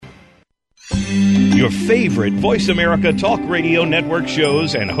Your favorite Voice America Talk Radio Network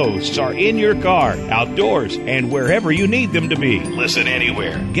shows and hosts are in your car, outdoors, and wherever you need them to be. Listen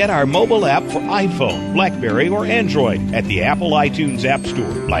anywhere. Get our mobile app for iPhone, BlackBerry, or Android at the Apple iTunes App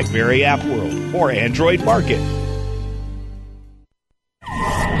Store, BlackBerry App World, or Android Market.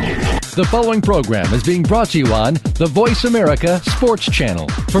 The following program is being brought to you on the Voice America Sports Channel.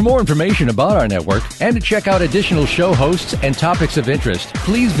 For more information about our network and to check out additional show hosts and topics of interest,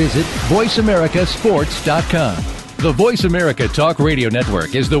 please visit voiceamericasports.com. The Voice America Talk Radio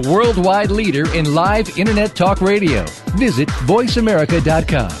Network is the worldwide leader in live Internet talk radio. Visit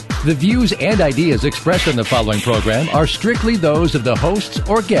voiceamerica.com. The views and ideas expressed on the following program are strictly those of the hosts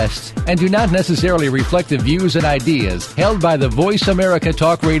or guests and do not necessarily reflect the views and ideas held by the Voice America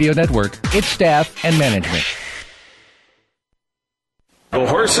Talk Radio Network, its staff, and management. The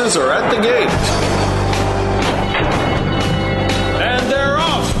horses are at the gate. And they're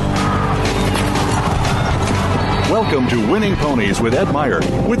off. Welcome to Winning Ponies with Ed Meyer.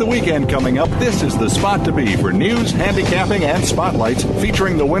 With the weekend coming up, this is the spot to be for news, handicapping, and spotlights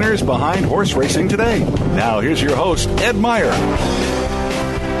featuring the winners behind horse racing today. Now, here's your host, Ed Meyer.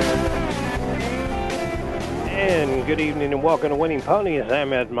 And good evening and welcome to Winning Ponies.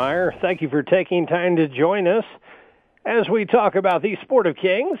 I'm Ed Meyer. Thank you for taking time to join us as we talk about the sport of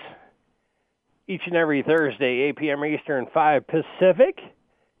kings each and every Thursday, 8 p.m. Eastern, 5 Pacific.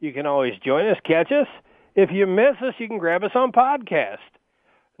 You can always join us, catch us. If you miss us, you can grab us on podcast.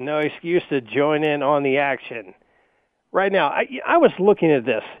 No excuse to join in on the action. Right now, I was looking at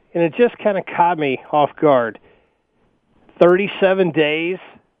this, and it just kind of caught me off guard. 37 days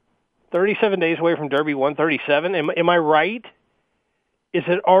away from Derby 137. Am I right? Is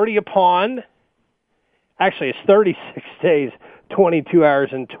it already upon? Actually, it's 36 days, 22 hours,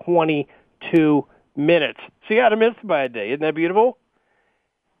 and 22 minutes. So you got to miss it by a day. Isn't that beautiful?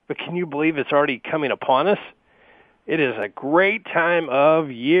 But can you believe it's already coming upon us? It is a great time of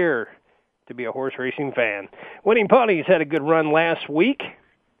year to be a horse racing fan. Winning Ponies had a good run last week.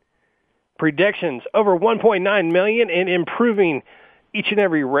 Predictions over 1.9 million and improving each and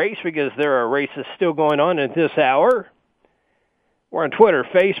every race because there are races still going on at this hour. We're on Twitter,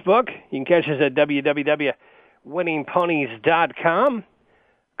 Facebook. You can catch us at www.winningponies.com.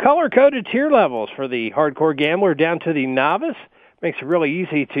 Color-coded tier levels for the hardcore gambler down to the novice. Makes it really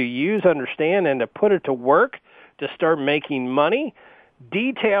easy to use, understand, and to put it to work to start making money.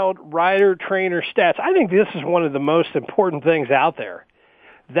 Detailed rider-trainer stats. I think this is one of the most important things out there.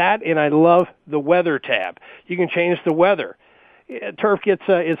 That, and I love the weather tab. You can change the weather. Turf gets,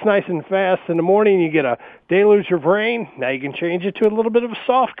 it's nice and fast in the morning. You get a deluge of rain. Now you can change it to a little bit of a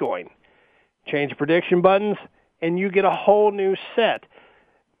soft going. Change the prediction buttons, and you get a whole new set.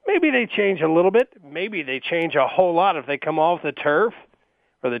 Maybe they change a little bit. Maybe they change a whole lot if they come off the turf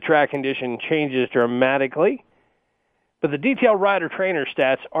or the track condition changes dramatically. But the detailed rider-trainer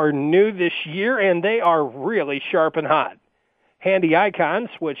stats are new this year, and they are really sharp and hot. Handy icons,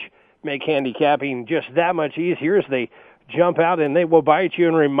 which make handicapping just that much easier as they jump out and they will bite you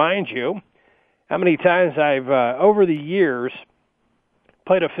and remind you how many times I've, over the years,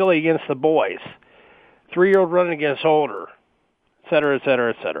 played a filly against the boys, 3-year-old running against older, et cetera, et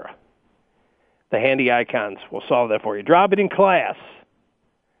cetera, et cetera. The handy icons will solve that for you. Drop it in class.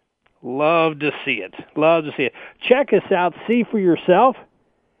 Love to see it. Love to see it. Check us out. See for yourself.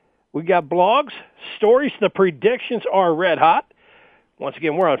 We've got blogs, stories. The predictions are red hot. Once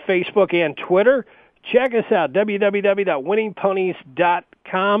again, we're on Facebook and Twitter. Check us out,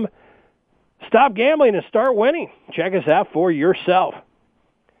 www.winningponies.com. Stop gambling and start winning. Check us out for yourself.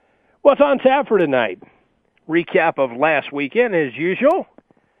 What's on tap for tonight? Recap of last weekend as usual.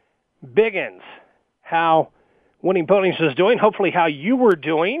 Biggins, how Winning Ponies is doing, hopefully how you were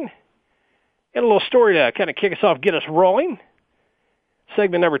doing. And a little story to kind of kick us off, get us rolling.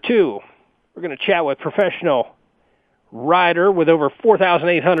 Segment number 2, we're going to chat with professional rider with over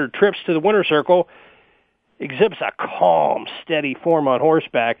 4,800 trips to the winner's circle. Exhibits a calm, steady form on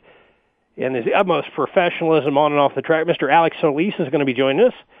horseback and his utmost professionalism on and off the track. Mr. Alex Solis is going to be joining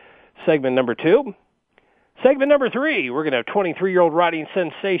us. Segment number 2. Segment number 3, we're going to have 23-year-old riding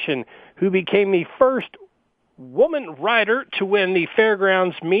sensation who became the first woman rider to win the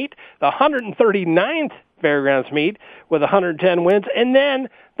Fairgrounds meet, the 139th Fairgrounds meet with 110 wins, and then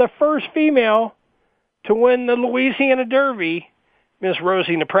the first female to win the Louisiana Derby. Miss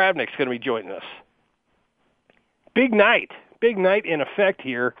Rosie Napravnik is going to be joining us. Big night in effect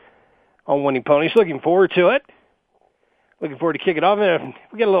here on Winning Ponies. Looking forward to it. Looking forward to kick it off. And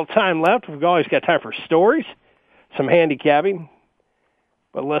if we got a little time left, we've always got time for stories, some handicapping.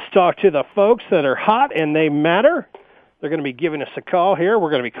 But let's talk to the folks that are hot and they matter. They're going to be giving us a call here.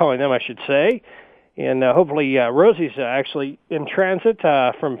 We're going to be calling them, I should say. And hopefully Rosie's actually in transit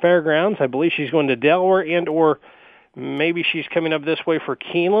from Fairgrounds. I believe she's going to Delaware or maybe she's coming up this way for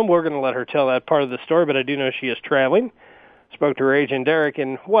Keeneland. We're going to let her tell that part of the story, but I do know she is traveling. Spoke to her agent, Eric,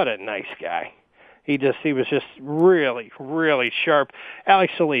 and what a nice guy. He was just really, really sharp.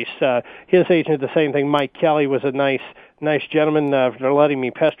 Alex Solis, his agent, the same thing. Mike Kelly was a nice gentleman. They're letting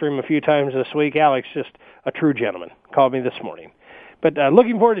me pester him a few times this week. Alex, just a true gentleman. Called me this morning. But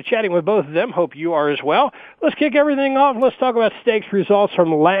looking forward to chatting with both of them. Hope you are as well. Let's kick everything off. Let's talk about stakes results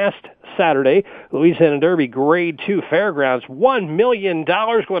from last Saturday. Louisiana Derby Grade 2 Fairgrounds. $1 million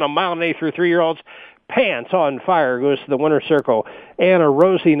going a mile and 8 through 3-year-olds. Pants on Fire goes to the winner's circle. And a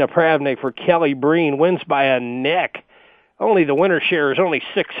Rosie Napravnik for Kelly Breen wins by a neck. Only the winner's share is only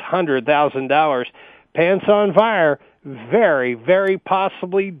 $600,000. Pants on Fire, very, very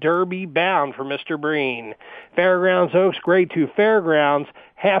possibly Derby bound for Mr. Breen. Fairgrounds Oaks, Grade 2 Fairgrounds,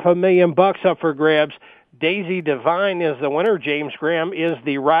 $500,000 up for grabs. Daisy Divine is the winner. James Graham is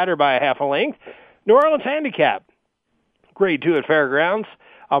the rider by a half a length. New Orleans Handicap, Grade 2 at Fairgrounds,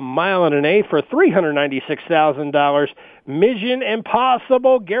 a mile and an eighth for $396,000. Mission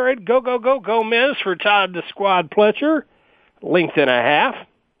Impossible, Garrett Go Gomez for Todd the Squad Pletcher, length and a half.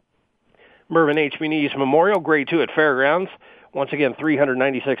 Mervyn H. Muniz Memorial, Grade 2 at Fairgrounds. Once again,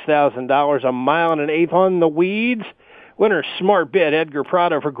 $396,000, a mile and an eighth on the weeds. Winner, Smart Bid, Edgar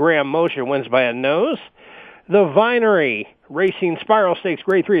Prado for Graham Motion, wins by a nose. The Vinery Racing Spiral Stakes,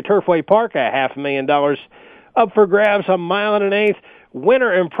 Grade 3 at Turfway Park, $500,000 up for grabs, a mile and an eighth.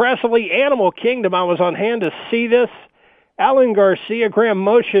 Winner, impressively, Animal Kingdom. I was on hand to see this. Alan Garcia, Graham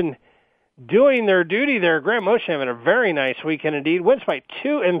Motion, doing their duty there. Graham Motion having a very nice weekend indeed. Wins by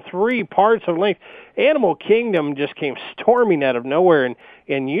 2 3 parts of length. Animal Kingdom just came storming out of nowhere,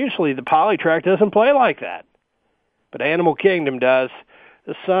 and usually the poly track doesn't play like that. But Animal Kingdom does.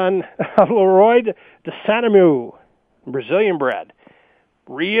 The son of Leroy de Sanamu, Brazilian bred.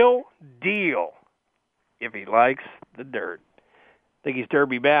 Real deal if he likes the dirt. I think he's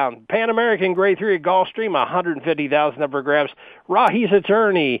Derby bound. Pan American Grade 3 at Gulfstream, $150,000 up for grabs. Rahi's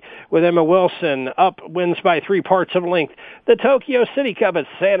Attorney with Emma Wilson up, wins by 3 parts of length. The Tokyo City Cup at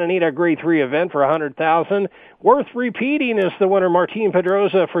Santa Anita Grade 3 event for $100,000. Worth repeating is the winner, Martin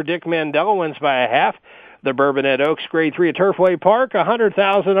Pedroza for Dick Mandella, wins by a half. The Bourbonette Oaks Grade 3 at Turfway Park,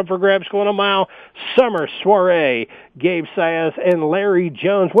 $100,000 up for grabs going a mile. Summer Soiree, Gabe Saez and Larry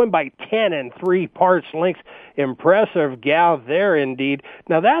Jones win by 10 3 parts lengths. Impressive gal there indeed.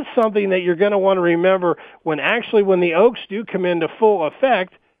 Now that's something that you're going to want to remember when the Oaks do come into full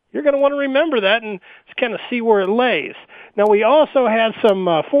effect. You're going to want to remember that and kind of see where it lays. Now we also had some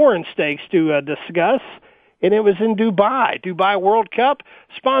foreign stakes to discuss. And it was in Dubai World Cup,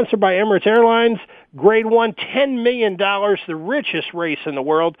 sponsored by Emirates Airlines. Grade 1, $10 million, the richest race in the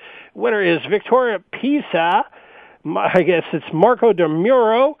world. Winner is Victoria Pisa. I guess it's Marco De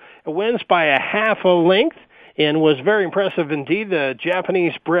Muro. It wins by a half a length and was very impressive indeed. The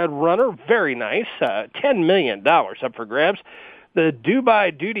Japanese-bred runner, very nice. $10 million up for grabs. The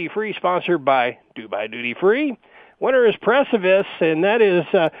Dubai Duty Free, sponsored by Dubai Duty Free. Winner is Precipice, and that is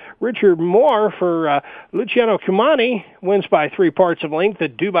Richard Moore for Luciano Cumani. Wins by 3 parts of length. The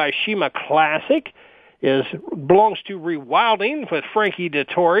Dubai Shima Classic belongs to Rewilding with Frankie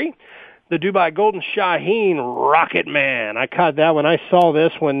Dettori. The Dubai Golden Shaheen Rocket Man. I caught that when I saw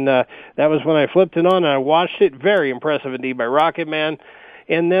this when that was when I flipped it on and I watched it. Very impressive indeed by Rocket Man.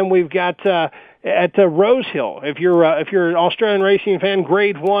 And then we've got at Rose Hill. If you're an Australian racing fan,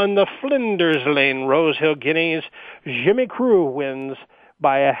 Grade 1, the Flinders Lane Rose Hill Guineas. Jimmy Crew wins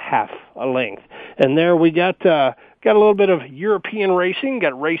by a half a length. And there we got a little bit of European racing.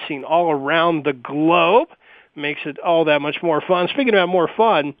 Got racing all around the globe. Makes it all that much more fun. Speaking about more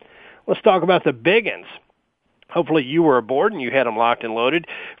fun, let's talk about the biggins. Hopefully you were aboard and you had them locked and loaded.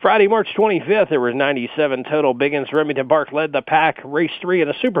 Friday, March 25th, there were 97 total biggins. Remington Park led the pack. Race 3 in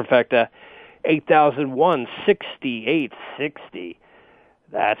a superfecta, 8,001, 68.60.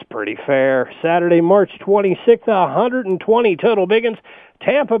 That's pretty fair. Saturday, March 26th, 120 total biggins.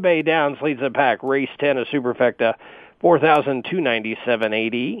 Tampa Bay Downs leads the pack. Race 10, a superfecta,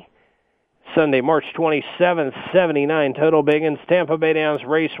 4,297.80. Sunday, March 27th, 79 total biggins. Tampa Bay Downs,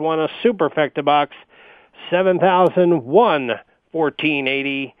 race 1, a superfecta box, 7,001,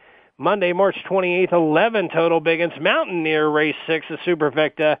 14.80. Monday, March 28th, 11 total biggins. Mountaineer, race 6, a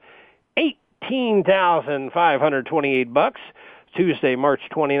superfecta, $18,528. Tuesday, March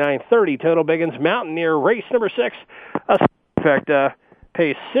 29th, 30 total biggins. Mountaineer, race number 6, a superfecta,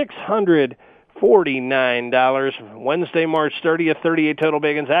 pays $649. Wednesday, March 30th, 38 total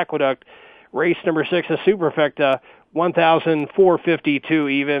biggins. Aqueduct, race number 6, a superfecta, 1,452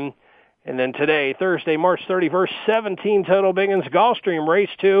 even. And then today, Thursday, March 31st, 17 total big ones. Gulfstream Race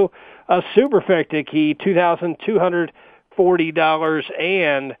 2, a Superfecta key,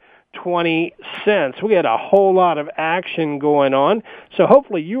 $2,240.20. We had a whole lot of action going on. So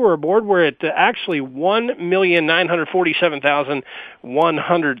hopefully you were aboard. We're at actually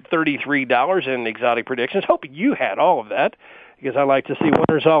 $1,947,133 in exotic predictions. Hope you had all of that, because I like to see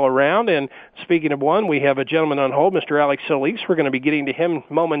winners all around. And speaking of one, we have a gentleman on hold, Mr. Alex Solis. We're going to be getting to him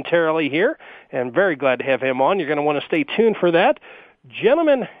momentarily here, and very glad to have him on. You're going to want to stay tuned for that.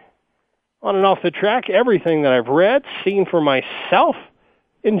 Gentlemen, on and off the track, everything that I've read, seen for myself,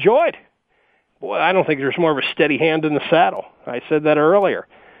 enjoyed. Boy, I don't think there's more of a steady hand in the saddle. I said that earlier.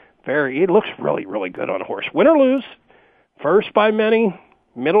 It looks really, really good on a horse. Win or lose, first by many,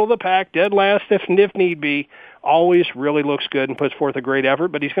 middle of the pack, dead last if need be. Always really looks good and puts forth a great effort,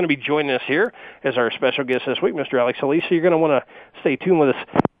 but he's going to be joining us here as our special guest this week, Mr. Alex Solis. So you're going to want to stay tuned with us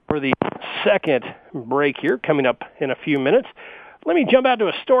for the second break here, coming up in a few minutes. Let me jump out to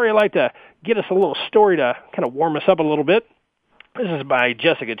a story. I'd like to get us a little story to kind of warm us up a little bit. This is by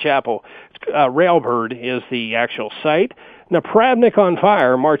Jessica Chappell. Railbird is the actual site. Napravnik on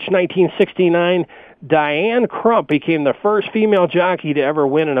fire, March 1969. Diane Crump became the first female jockey to ever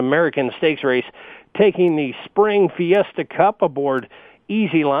win an American stakes race, taking the Spring Fiesta Cup aboard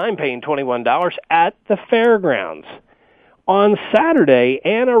Easy Line, paying $21 at the fairgrounds. On Saturday,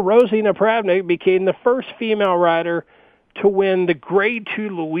 Rosie Napravnik became the first female rider to win the Grade 2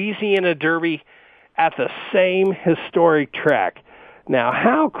 Louisiana Derby at the same historic track. Now,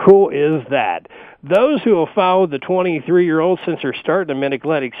 how cool is that? Those who have followed the 23-year-old since her start in the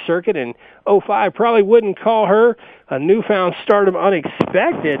Mid-Atlantic Circuit in 2005 probably wouldn't call her a newfound stardom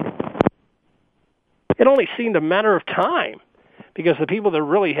unexpected. It only seemed a matter of time, because the people that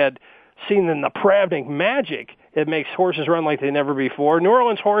really had seen the Napravnik magic, it makes horses run like they never before. New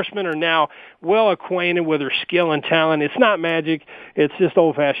Orleans horsemen are now well acquainted with her skill and talent. It's not magic. It's just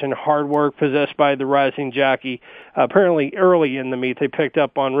old-fashioned hard work possessed by the rising jockey. Apparently early in the meet, they picked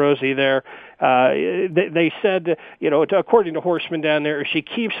up on Rosie there. They said, according to horsemen down there, if she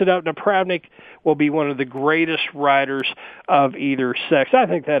keeps it up, Napravnik will be one of the greatest riders of either sex. I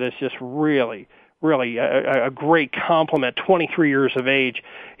think that is just really a great compliment. 23 years of age,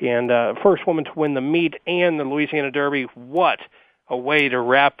 and first woman to win the meet and the Louisiana Derby. What a way to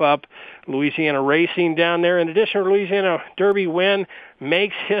wrap up Louisiana racing down there. In addition, Louisiana Derby win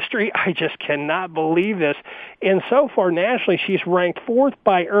makes history. I just cannot believe this. And so far nationally, she's ranked 4th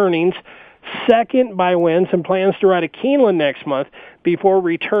by earnings, 2nd by wins, and plans to ride at Keeneland next month before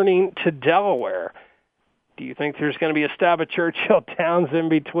returning to Delaware. Do you think there's going to be a stop at Churchill Downs in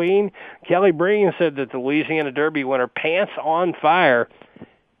between? Kelly Breen said that the Louisiana Derby winner, pants on fire,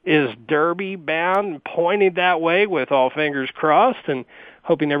 is Derby bound, pointed that way with all fingers crossed and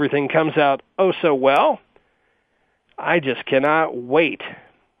hoping everything comes out oh so well. I just cannot wait.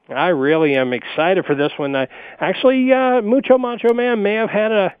 I really am excited for this one. Actually, Mucho Macho Man may have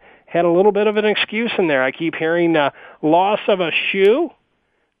had a little bit of an excuse in there. I keep hearing loss of a shoe.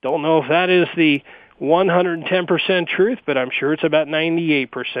 Don't know if that is the 110% truth, but I'm sure it's about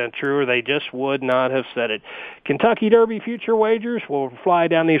 98% true, or they just would not have said it. Kentucky Derby future wagers will fly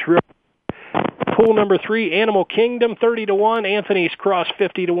down these real. Pool number 3, Animal Kingdom 30-1, Anthony's Cross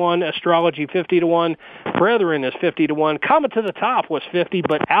 50-1, Astrology 50-1, Brethren is 50-1. Comet to the Top was 50,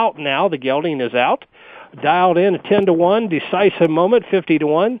 but out now. The gelding is out. Dialed in at 10-1, Decisive Moment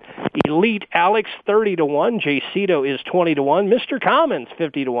 50-1, Elite Alex 30-1, Jaycedo is 20-1, Mr. Commons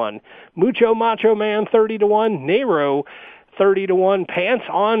 50-1, Mucho Macho Man 30-1, Nero 30-1, Pants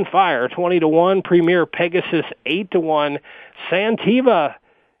on Fire 20-1, Premier Pegasus 8-1, Santiva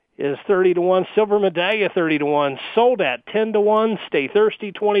is 30-1, Silver Medallia 30-1, Sold At 10-1, Stay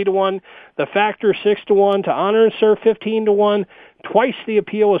Thirsty 20-1, The Factor 6-1, To Honor and Serve 15-1, Twice the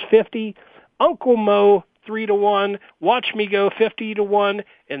Appeal is 50, Uncle Mo 3-1, Watch Me Go 50-1,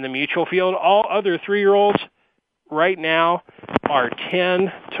 in the mutual field. All other 3-year-olds right now are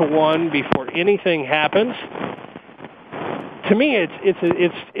 10-1 before anything happens. To me,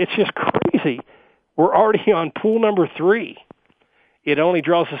 it's just crazy. We're already on pool number 3. It only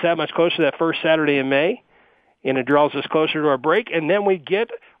draws us that much closer to that first Saturday in May, and it draws us closer to our break. And then we get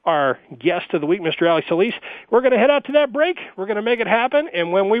our guest of the week, Mr. Alex Solis. We're going to head out to that break. We're going to make it happen,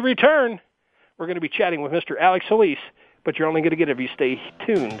 and when we return, we're going to be chatting with Mr. Alex Solis, but you're only going to get it if you stay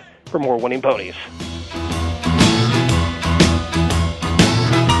tuned for more Winning Ponies.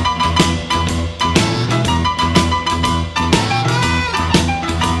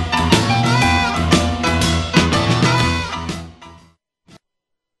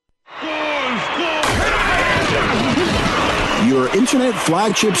 internet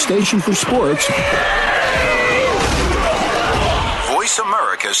flagship station for sports. Voice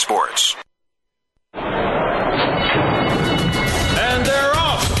America Sports. And they're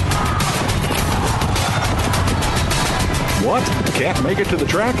off. What? Can't make it to the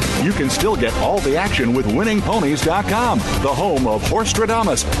track? You can still get all the action with winningponies.com, the home of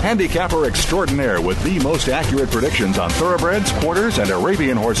Horstradamus, handicapper extraordinaire with the most accurate predictions on thoroughbreds, quarters, and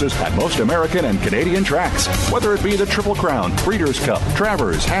Arabian horses at most American and Canadian tracks. Whether it be the Triple Crown, Breeders' Cup,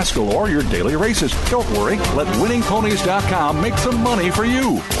 Travers, Haskell, or your daily races, don't worry. Let winningponies.com make some money for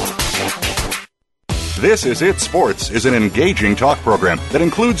you. This Is It Sports is an engaging talk program that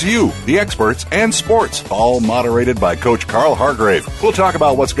includes you, the experts, and sports, all moderated by Coach Carl Hargrave. We'll talk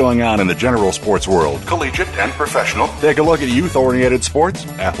about what's going on in the general sports world, collegiate and professional. Take a look at youth-oriented sports,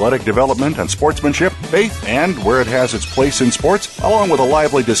 athletic development and sportsmanship, faith, and where it has its place in sports, along with a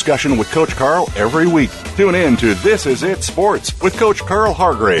lively discussion with Coach Carl every week. Tune in to This Is It Sports with Coach Carl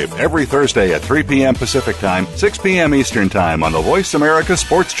Hargrave every Thursday at 3 p.m. Pacific Time, 6 p.m. Eastern Time on the Voice America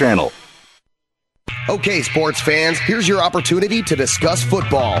Sports Channel. Okay, sports fans, here's your opportunity to discuss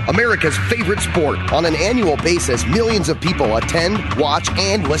football, America's favorite sport. On an annual basis, millions of people attend, watch,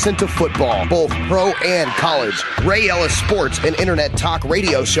 and listen to football, both pro and college. Ray Ellis Sports, an internet talk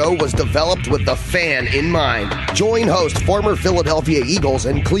radio show, was developed with the fan in mind. Join host, former Philadelphia Eagles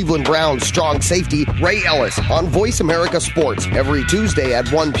and Cleveland Browns strong safety, Ray Ellis, on Voice America Sports every Tuesday at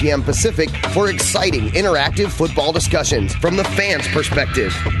 1 p.m. Pacific for exciting, interactive football discussions from the fans'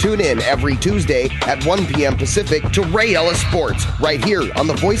 perspective. Tune in every Tuesday at 1 p.m. Pacific to Ray Ellis Sports, right here on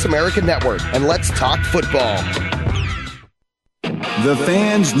the Voice America Network. And let's talk football. The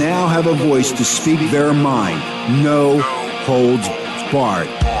fans now have a voice to speak their mind. No holds barred.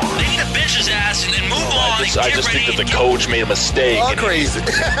 They need to bench his ass and move on. I just think that the coach made a mistake. Oh, crazy.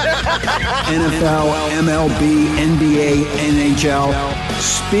 NFL, MLB, NBA, NHL.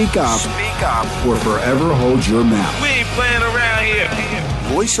 Speak up. Speak up. Or forever hold your mouth. We ain't playing around here.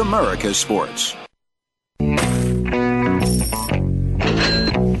 Voice America Sports.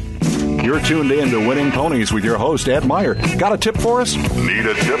 You're tuned in to Winning Ponies with your host, Ed Meyer. Got a tip for us? Need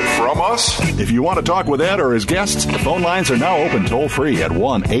a tip from us? If you want to talk with Ed or his guests, the phone lines are now open toll-free at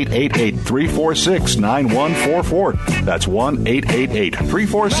 1-888-346-9144. That's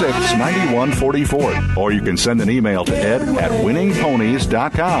 1-888-346-9144. Or you can send an email to ed at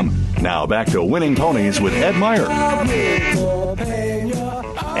winningponies.com. Now back to Winning Ponies with Ed Meyer.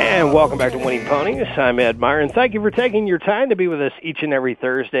 And welcome back to Winning Ponies. I'm Ed Meyer, and thank you for taking your time to be with us each and every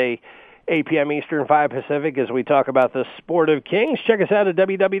Thursday, 8 p.m. Eastern, 5 Pacific, as we talk about the sport of kings. Check us out at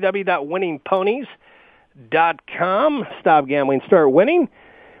www.winningponies.com. Stop gambling, start winning.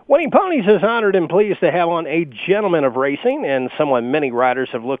 Winning Ponies is honored and pleased to have on a gentleman of racing and someone many riders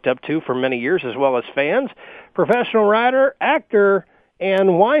have looked up to for many years, as well as fans, professional rider, actor, and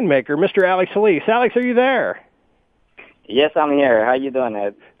winemaker, Mr. Alex Solis. Alex, are you there? Yes, I'm here. How you doing,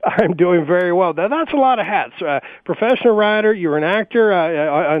 Ed? I'm doing very well. Now, that's a lot of hats. Professional rider, you're an actor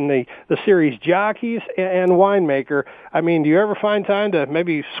on the series Jockeys, and winemaker. I mean, do you ever find time to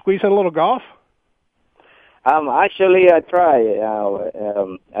maybe squeeze in a little golf? Actually, I try.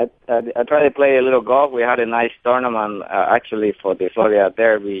 I try to play a little golf. We had a nice tournament, actually, for the Florida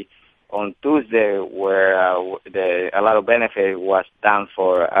Derby on Tuesday, where a lot of benefit was done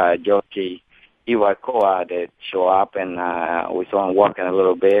for jockey Iwakoa that show up, and we saw him walking a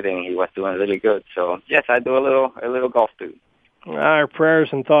little bit, and he was doing really good. So yes, I do a little golf too. Our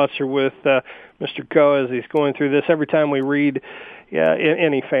prayers and thoughts are with Mr. Koa as he's going through this. Every time we read,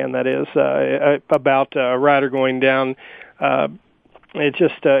 any fan that is, about a rider going down, it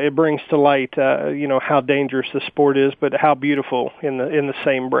just it brings to light how dangerous the sport is, but how beautiful in the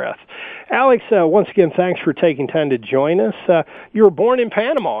same breath. Alex, once again, thanks for taking time to join us. You were born in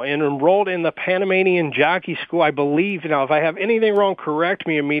Panama and enrolled in the Panamanian Jockey School, I believe. Now, if I have anything wrong, correct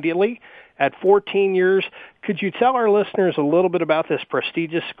me immediately. At 14 years, could you tell our listeners a little bit about this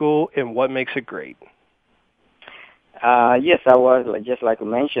prestigious school and what makes it great? Yes, I was, just like you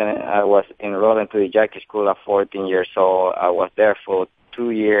mentioned, I was enrolled into the jockey school at 14 years old. I was there for 2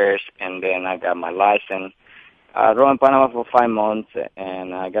 years, and then I got my license. I rode in Panama for 5 months,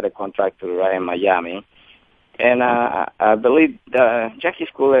 and I got a contract to ride in Miami. And I believe the jockey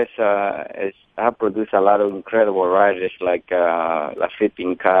school have produced a lot of incredible riders like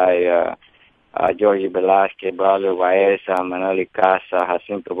Flipping Kai, Jorge Velázquez, Braulio Baeza, Manuel Casa,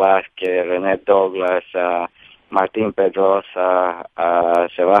 Jacinto Vázquez, René Douglas, Martin Pedrosa,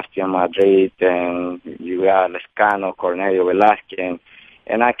 Sebastian Madrid, and you got Lescano, Cornelio Velázquez.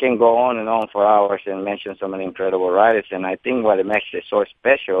 And I can go on and on for hours and mention so many incredible riders. And I think what makes it so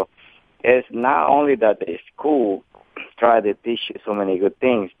special is not only that the school try to teach you so many good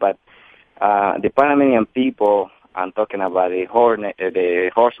things. But the Panamanian people, I'm talking about the horsemen,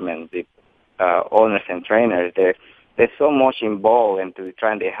 the owners and trainers, they're so much involved into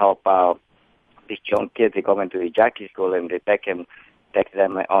trying to help out these young kids. They come into the jockey school and they take them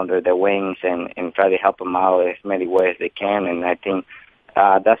under their wings and try to help them out as many ways as they can. And I think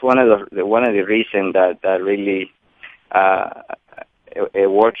that's one of the reasons that really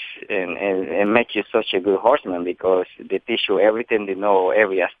it works and makes you such a good horseman, because they teach you everything they know,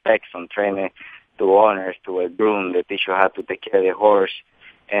 every aspect from training to owners to a groom. They teach you how to take care of the horse.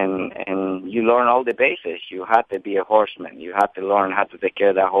 And you learn all the bases. You have to be a horseman. You have to learn how to take care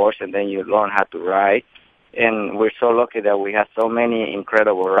of that horse, and then you learn how to ride. And we're so lucky that we have so many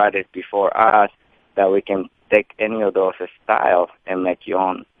incredible riders before us that we can take any of those styles and make your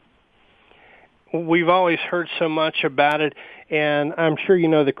own. We've always heard so much about it, and I'm sure you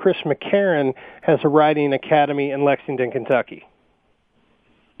know that Chris McCarron has a riding academy in Lexington, Kentucky.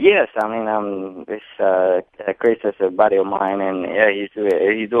 Yes, I mean, Chris is a buddy of mine, and yeah, he's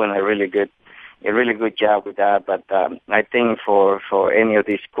doing a really good job with that. But I think for any of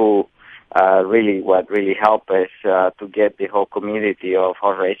these schools, really what really helped us to get the whole community of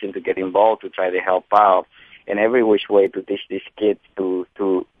horse racing to get involved, to try to help out in every which way to teach these kids to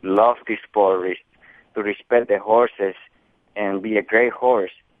love the sport, to respect the horses, and be a great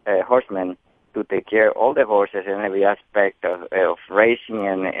horseman. To take care of all the horses in every aspect of racing,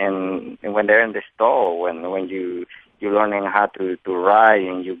 and when they're in the stall, when you learning how to ride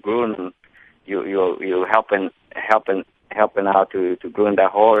and you groom, you helping out to groom the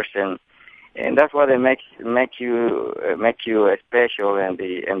horse, and that's what it makes you special in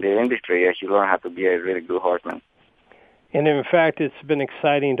the industry, as you learn how to be a really good horseman. And in fact, it's been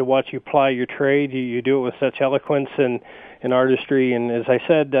exciting to watch you ply your trade. You do it with such eloquence and artistry. And as I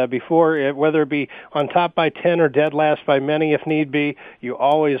said before, whether it be on top by 10 or dead last by many, if need be, you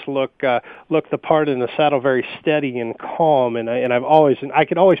always look the part in the saddle, very steady and calm. And I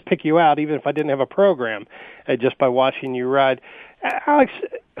could always pick you out, even if I didn't have a program, just by watching you ride. Alex,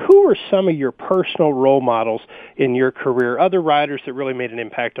 who are some of your personal role models in your career? Other riders that really made an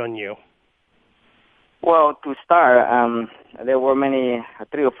impact on you? Well, to start, there were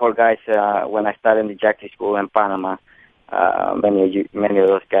 3 or 4 guys when I started in the jockey school in Panama. Many of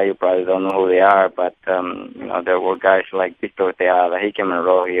those guys you probably don't know who they are, but there were guys like Victor Teada. He came and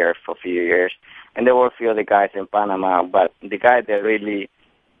rode here for a few years, and there were a few other guys in Panama. But the guy that really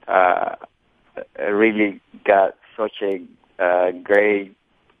got such a great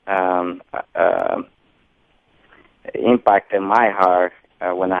impact in my heart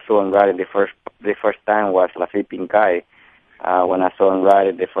when I saw him riding the first time was Lafitte Pincaid. When I saw him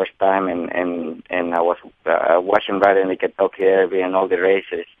ride the first time, and I was watching riding the Kentucky Derby and all the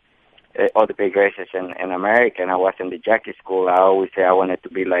races, all the big races in America, and I was in the jockey school. I always say I wanted to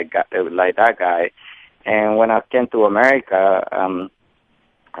be like that guy. And when I came to America,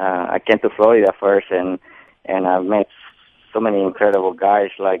 I came to Florida first, and I met so many incredible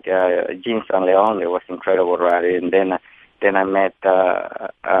guys like Gene San Leon. There was incredible riding, and then I met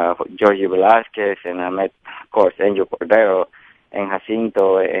Jorge Velasquez, and I met, of course, Angel Cordero and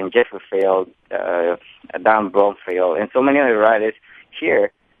Jacinto and Jeffrey Field, Dan Bromfield, and so many other riders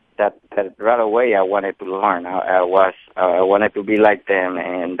here that right away I wanted to learn. I wanted to be like them,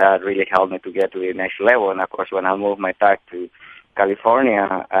 and that really helped me to get to the next level. And, of course, when I moved my tack to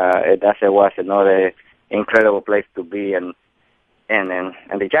California, that was another incredible place to be, and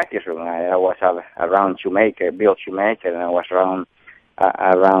the jockeys room. I was around Bill Shoemaker, and I was around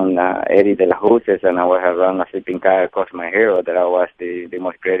Eddie De La Housses, and I was around Lafitte Pincaid, of course, my hero. That I was the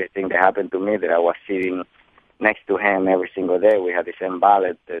most greatest thing that happened to me, that I was sitting next to him every single day. We had the same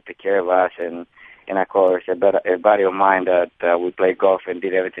valet to take care of us, and of course, a buddy of mine that we played golf and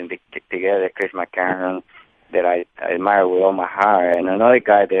did everything together, Chris McCarron, that I admire with all my heart. And another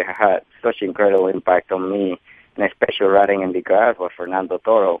guy that had such incredible impact on me, and especially riding in the grass, was Fernando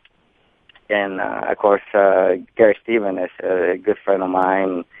Toro. And, of course, Gary Stevens is a good friend of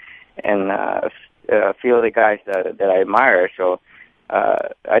mine, and a few of the guys that I admire. So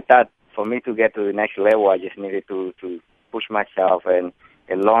I thought for me to get to the next level, I just needed to push myself and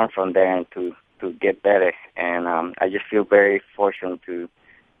learn from there and to get better. And I just feel very fortunate to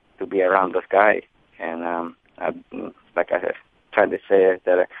be around those guys. And like I tried to say,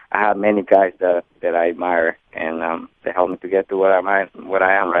 that I have many guys that I admire, and they help me to get to what I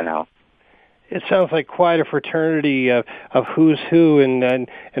am right now. It sounds like quite a fraternity of who's who, and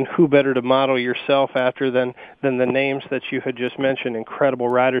who better to model yourself after than the names that you had just mentioned, incredible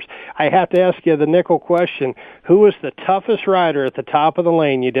riders. I have to ask you the nickel question. Who was the toughest rider at the top of the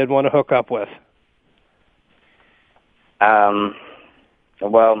lane you did want to hook up with?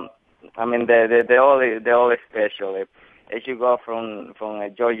 Well, I mean, they're all special. As you go from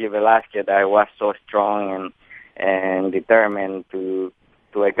Georgie Velasquez, that was so strong and determined, to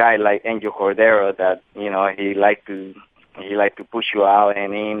a guy like Angel Cordero that, you know, he like to push you out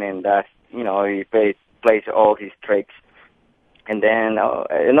and in, and that's, you know, he plays all his tricks. And then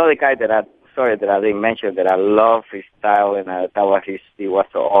another guy that I didn't mention that I love his style, and I thought he was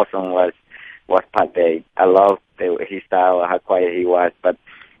so awesome was Pat Day. I loved his style, how quiet he was. But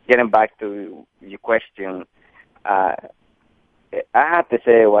getting back to your question, I have to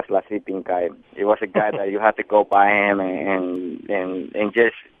say it was La Pinkai. It was a guy that you had to go by him and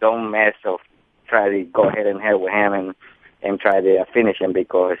just don't mess or try to go ahead and head with him and try to finish him,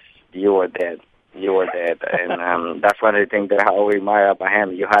 because you were dead. You were dead, and that's one of the things that I always admire about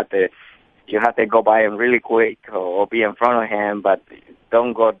him. You had to go by him really quick or be in front of him, but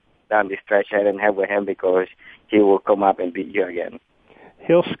don't go down the stretch head and head with him, because he will come up and beat you again.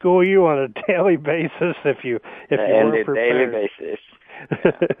 He'll school you on a daily basis if you weren't prepared. Daily basis.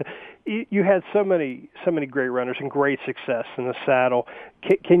 Yeah. You had so many great runners and great success in the saddle.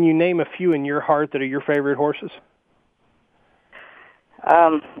 Can you name a few in your heart that are your favorite horses?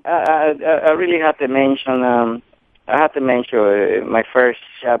 I really have to mention. My first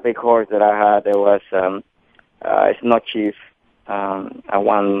big horse that I had. There was Snow Chief. I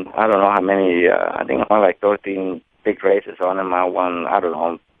won. I don't know how many. I think I won like 13 big races on him. I won. I don't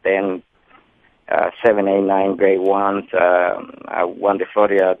know 10, 7, 8, 9 grade ones. I won the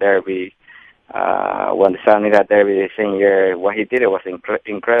Florida Derby. Won the Santa Anita Derby the same year. What he did was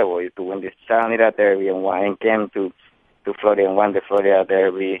incredible. To win the Santa Anita Derby and came to Florida and won the Florida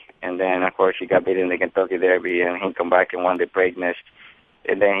Derby, and then of course he got beat in the Kentucky Derby, and he come back and won the Preakness,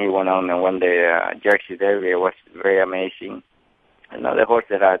 and then he went on and won the Jersey Derby. It was very amazing. Another horse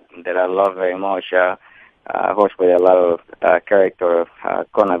that I love very much, a horse with a lot of character,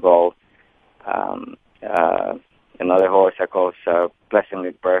 Conagold. Another horse I call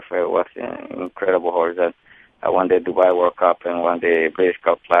Pleasantly Perfect was an incredible horse that I won the Dubai World Cup and won the British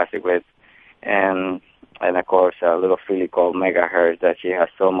Cup Classic with, and of course a little filly called Megahertz that she has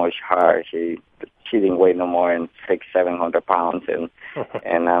so much heart. She didn't weigh no more than 600-700 pounds,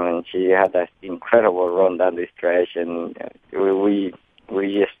 and I mean she had that incredible run down the stretch, and we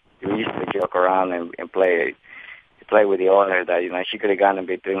used to joke around and play with the owner that, you know, she could have gotten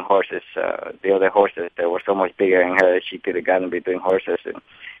between horses, the other horses that were so much bigger than her, she could have gotten between horses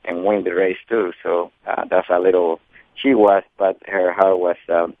and win the race too. So that's how little she was, but her heart was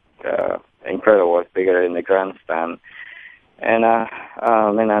incredible. Was bigger than the grandstand. And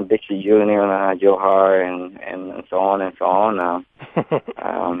Dixie Jr. and Johar and so on and so on.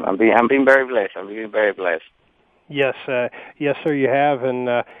 I'm being very blessed. I'm being very blessed. Yes, yes, sir, you have, and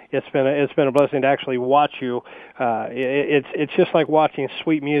it's been a blessing to actually watch you. It's just like watching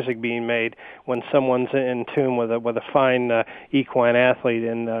sweet music being made when someone's in tune with a fine equine athlete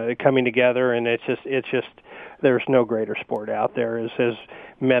and coming together, and it's just there's no greater sport out there, as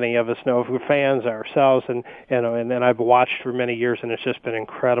many of us know, we're fans ourselves, and then I've watched for many years, and it's just been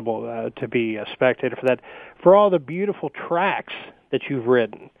incredible to be a spectator for that, for all the beautiful tracks that you've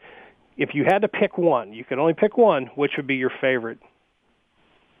ridden. If you had to pick one, you could only pick one, which would be your favorite?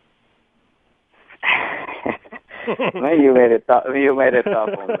 You made it tough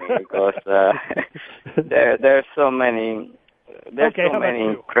on me, because there's so many. There's so many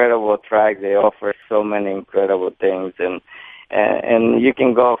incredible tracks. They offer so many incredible things, and you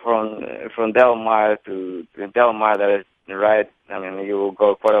can go from Del Mar to Del Mar, that is right. I mean, you will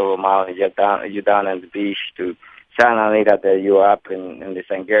go quarter of a mile and you're down at the beach, to Santa Anita, that you're up in the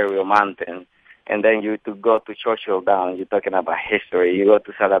San Gabriel Mountain, and then you to go to Churchill Down. You're talking about history. You go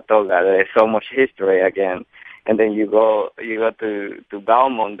to Saratoga. There's so much history again. And then you go to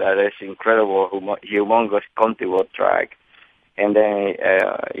Belmont, that is incredible, humongous Contigo track. And then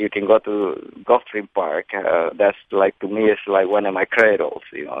you can go to Gulfstream Park. That's like, to me, it's like one of my cradles.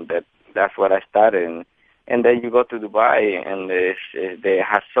 You know, that's what I started in. And then you go to Dubai, and they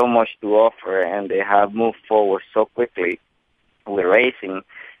have so much to offer, and they have moved forward so quickly with racing.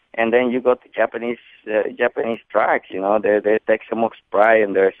 And then you go to Japanese tracks. You know, they take so much pride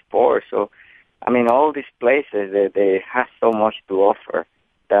in their sport. So, I mean, all these places, they have so much to offer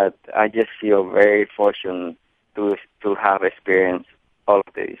that I just feel very fortunate to have experienced all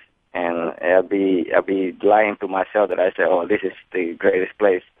of these. And I'll be lying to myself that I say, oh, this is the greatest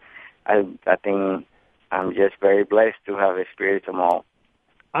place. I think I'm just very blessed to have experienced them all.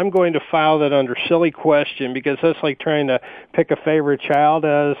 I'm going to file that under silly question, because that's like trying to pick a favorite child.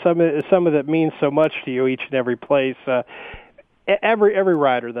 Some of that means so much to you, each and every place. every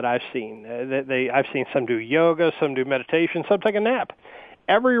rider that I've seen, I've seen some do yoga, some do meditation, some take a nap.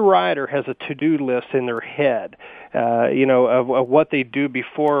 Every rider has a to-do list in their head, of what they do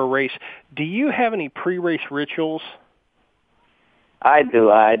before a race. Do you have any pre-race rituals? I do.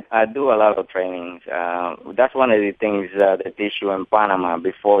 I do a lot of trainings. That's one of the things they teach you in Panama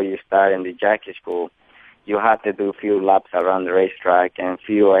before you start in the jockey school. You have to do a few laps around the racetrack and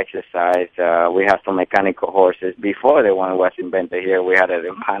few exercise. We have some mechanical horses. Before the one was invented here, we had it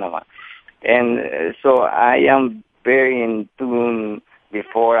in Panama. And so I am very in tune.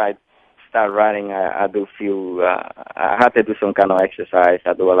 Before I start riding, I do few, I have to do some kind of exercise.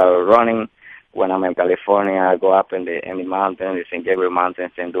 I do a lot of running. When I'm in California, I go up in the mountains, in Gabriel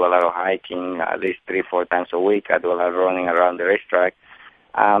Mountains, and do a lot of hiking, at least 3-4 times a week. I do a lot of running around the racetrack.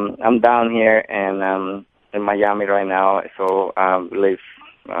 I'm down here in Miami right now, so I live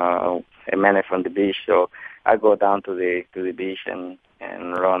a minute from the beach. So I go down to the beach and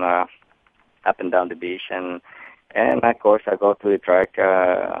run up and down the beach, and of course I go to the track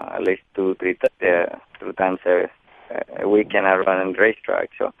at least 2-3 times a week, and I run on the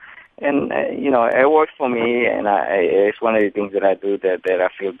racetrack. So, and it works for me, and it's one of the things that I do that I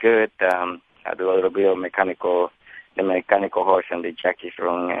feel good. I do a little bit of mechanical horse and the jockey's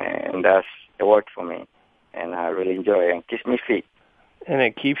room, and it works for me, and I really enjoy it and keeps me fit. And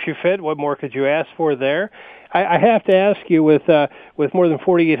it keeps you fit. What more could you ask for there? I have to ask you, with more than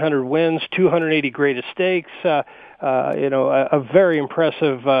 4,800 wins, 280 greatest stakes, a very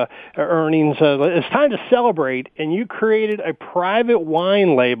impressive earnings. It's time to celebrate, and you created a private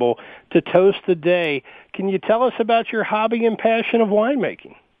wine label to toast the day. Can you tell us about your hobby and passion of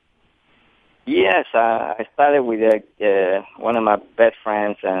winemaking? Yes, I started with one of my best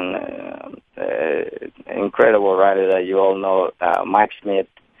friends and incredible rider that you all know, Mike Smith.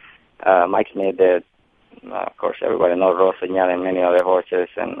 Mike Smith, of course, everybody knows Rosie and many other horses,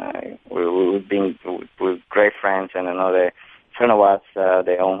 and we've been with great friends. And another friend of ours,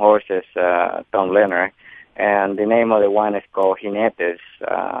 they own horses, Tom Leonard, and the name of the wine is called Jinetes.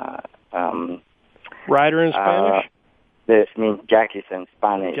 Rider in Spanish? This means jockeys in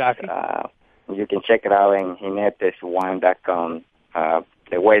Spanish. Jockey. You can check it out in jineteswine.com.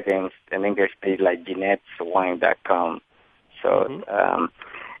 The way things in English is like jineteswine.com. So,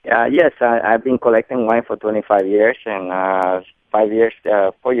 yes, I've been collecting wine for 25 years, and 4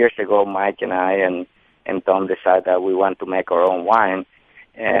 years ago, Mike and I and Tom decided that we want to make our own wine,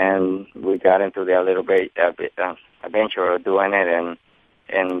 and we got into the little bit adventure of doing it,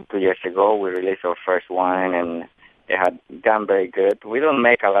 and 2 years ago, we released our first wine, and it had done very good. We don't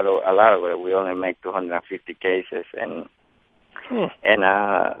make a lot of it. We only make 250 cases, and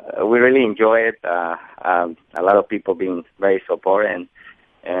we really enjoy it. A lot of people being very supportive,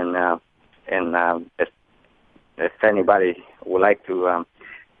 and if anybody would like to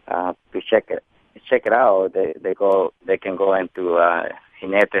check it out, they can go into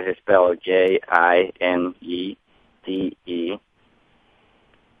Jinetes is spelled JINETE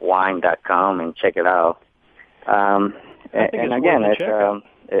wine.com and check it out. And again,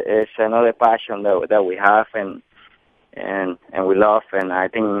 it's another passion that we have and we love, and I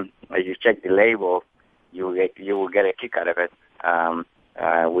think as you check the label, you will get a kick out of it.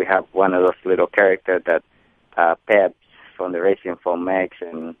 We have one of those little characters that Pep from the Racing Form makes,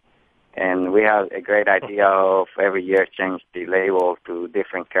 and we have a great idea of every year change the label to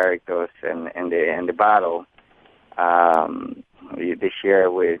different characters in the battle. This year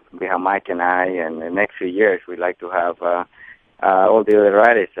we have Mike and I, and the next few years we'd like to have all the other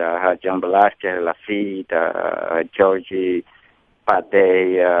riders, John Velasquez, Lafitte, Georgie,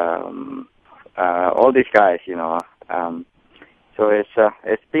 Pate, all these guys, So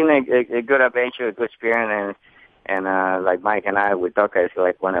it's been a good adventure, a good experience, and like Mike and I, we talk, it's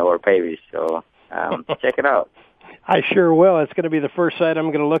like one of our babies. So check it out. I sure will. It's going to be the first site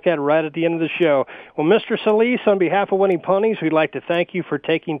I'm going to look at right at the end of the show. Well, Mr. Solis, on behalf of Winning Ponies, we'd like to thank you for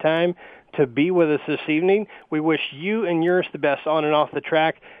taking time to be with us this evening. We wish you and yours the best on and off the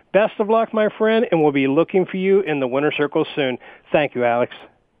track. Best of luck, my friend, and we'll be looking for you in the winner's circle soon. Thank you, Alex.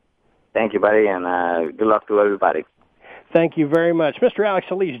 Thank you, buddy, and good luck to everybody. Thank you very much. Mr. Alex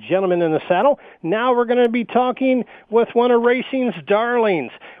Solis, gentleman in the saddle. Now we're going to be talking with one of racing's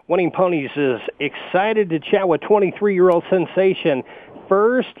darlings. Winning Ponies is excited to chat with 23-year-old sensation,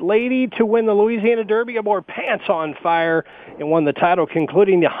 first lady to win the Louisiana Derby aboard Pants on Fire, and won the title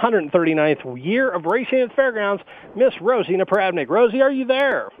concluding the 139th year of racing at Fairgrounds, Miss Rosie Napravnik. Rosie, are you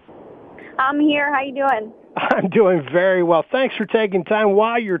there? I'm here. How you doing? I'm doing very well. Thanks for taking time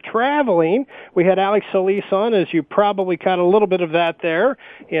while you're traveling. We had Alex Solis on, as you probably caught a little bit of that there,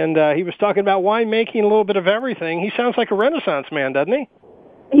 and he was talking about winemaking, a little bit of everything. He sounds like a Renaissance man, doesn't he?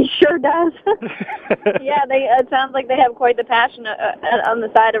 He sure does. Yeah, it sounds like they have quite the passion on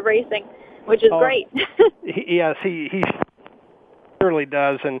the side of racing, which is great. Yes, he really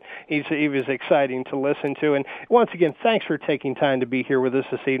does, and he was exciting to listen to. And once again, thanks for taking time to be here with us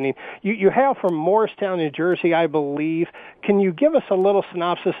this evening. You hail from Morristown, New Jersey, I believe. Can you give us a little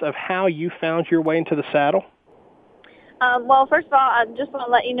synopsis of how you found your way into the saddle? Well, first of all, I just want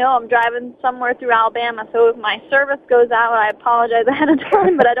to let you know I'm driving somewhere through Alabama, so if my service goes out, I apologize ahead of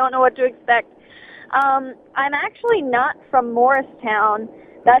time, but I don't know what to expect. I'm actually not from Morristown.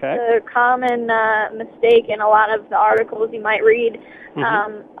 That's a common mistake in a lot of the articles you might read.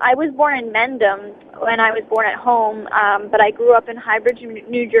 Mm-hmm. I was born in Mendham when I was born at home, but I grew up in Highbridge,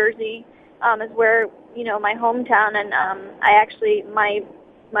 New Jersey, is where, my hometown, and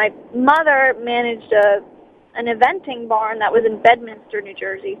my mother managed an eventing barn that was in Bedminster, New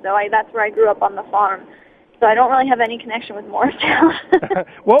Jersey, so that's where I grew up on the farm. So I don't really have any connection with Morristown.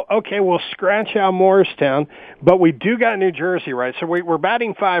 Well, okay, we'll scratch out Morristown, but we do got New Jersey, right? So we're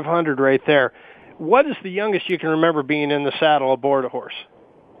batting 500 right there. What is the youngest you can remember being in the saddle aboard a horse?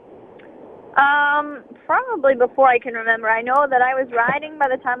 Probably before I can remember. I know that I was riding by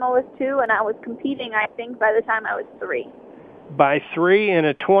the time I was 2, and I was competing, I think, by the time I was 3. By 3 in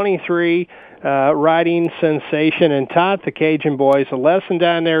a 23 riding sensation, and taught the Cajun boys a lesson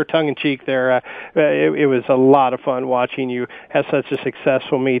down there, tongue-in-cheek there. It was a lot of fun watching you have such a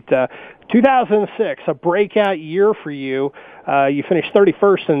successful meet. 2006, a breakout year for you. You finished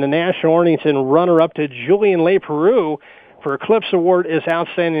 31st in the National Ornington, runner-up to Julien Leparoux for Eclipse Award as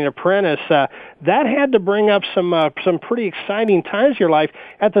Outstanding Apprentice. That had to bring up some pretty exciting times in your life.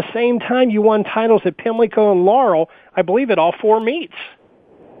 At the same time, you won titles at Pimlico and Laurel, I believe, at all 4 meets.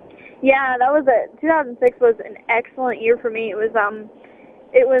 Yeah, 2006 was an excellent year for me. It was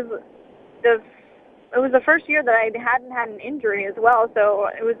the first year that I hadn't had an injury as well. So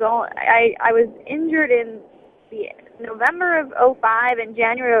it was I was injured in the November of 05 and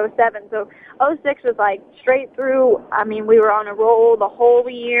January of 07. So 06 was like straight through. I mean, we were on a roll the whole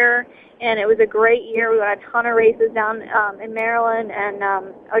year, and it was a great year. We won a ton of races down in Maryland,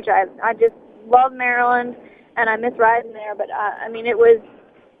 and which I just love Maryland, and I miss riding there. But I mean, it was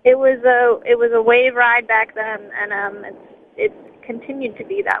a wave ride back then, and it's continued to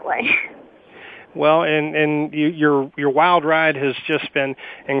be that way. Well, and your wild ride has just been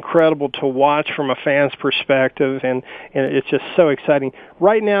incredible to watch from a fan's perspective, and it's just so exciting.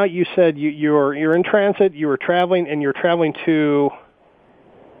 Right now, you said you're in transit, you were traveling, and you're traveling to...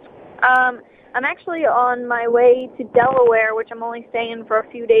 I'm actually on my way to Delaware, which I'm only staying for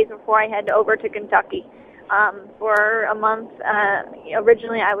a few days before I head over to Kentucky. For a month.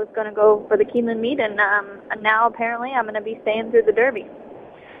 Originally, I was going to go for the Keeneland meet, and now apparently I'm going to be staying through the Derby.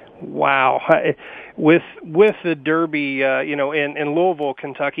 Wow. With the Derby, in Louisville,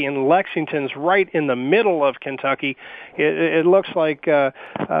 Kentucky, and Lexington's right in the middle of Kentucky, it looks like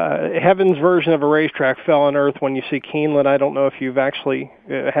heaven's version of a racetrack fell on earth when you see Keeneland. I don't know if you've actually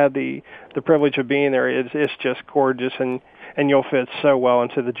had the privilege of being there. It's just gorgeous, and you'll fit so well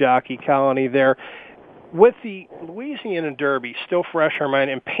into the jockey colony there. With the Louisiana Derby still fresh in our mind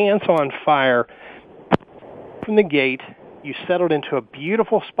and pants on fire, from the gate, you settled into a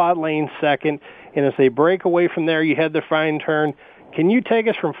beautiful spot lane second, and as they break away from there, you head the fine turn. Can you take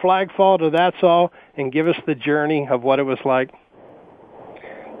us from Flag Fall to That's All and give us the journey of what it was like?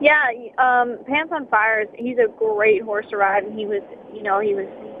 Yeah, Pants on Fire, he's a great horse to ride, and he was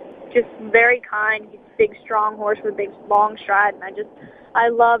just very kind. He's a big, strong horse with a big, long stride, and I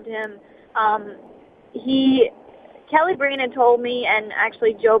loved him. Kelly Breen had told me, and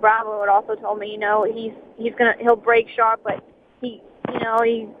actually Joe Bravo had also told me, he'll break sharp, but he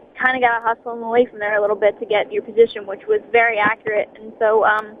kind of got to hustle him away from there a little bit to get your position, which was very accurate. And so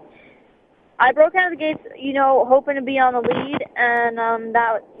I broke out of the gates, hoping to be on the lead, and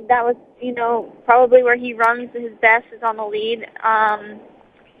that was, probably where he runs his best is on the lead.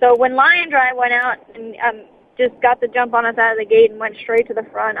 So when Lion Drive went out and just got the jump on us out of the gate and went straight to the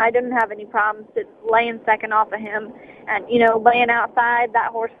front, I didn't have any problems laying second off of him. And, laying outside, that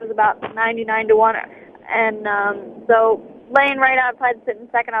horse was about 99-1. And so laying right outside, sitting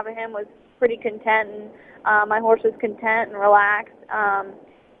second off of him was pretty content. And my horse was content and relaxed.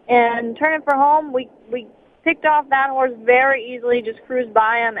 And turning for home, we picked off that horse very easily, just cruised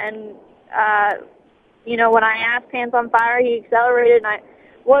by him. And, when I asked Pants on Fire, he accelerated, and I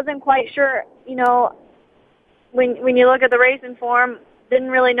wasn't quite sure, when you look at the racing form, didn't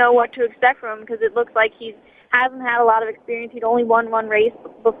really know what to expect from him because it looks like he hasn't had a lot of experience. He'd only won one race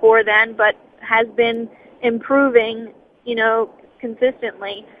before then, but has been improving,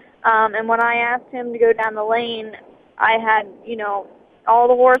 consistently. And when I asked him to go down the lane, I had, all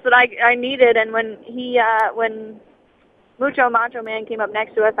the horse that I needed. And when when Mucho Macho Man came up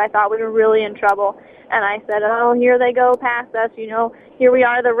next to us, I thought we were really in trouble. And I said, oh, here they go past us, here we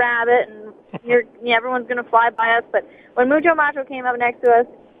are, the rabbit, and here everyone's going to fly by us. But when Mucho Macho came up next to us,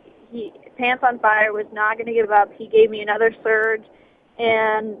 Pants on Fire was not going to give up. He gave me another surge.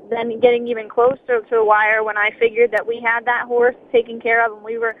 And then getting even closer to the wire when I figured that we had that horse taken care of and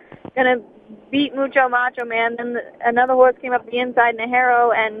we were going to beat Mucho Macho Man, then another horse came up the inside,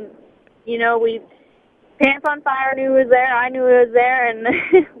 Najero, and, Pants on Fire knew he was there, I knew he was there, and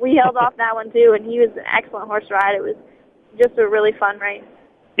we held off that one too, and he was an excellent horse to ride. It was just a really fun race.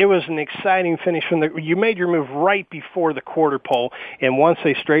 It was an exciting finish. You made your move right before the quarter pole, and once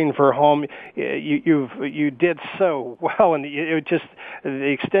they straightened for home, you did so well, and it just the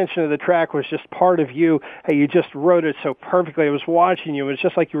extension of the track was just part of you. Hey, you just rode it so perfectly. I was watching you. It was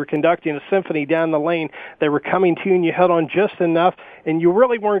just like you were conducting a symphony down the lane. They were coming to you, and you held on just enough, and you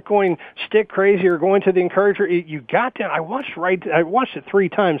really weren't going stick crazy or going to the encourager. You got down. I watched it 3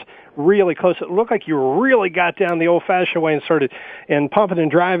 times, really close. It looked like you really got down the old-fashioned way and started pumping and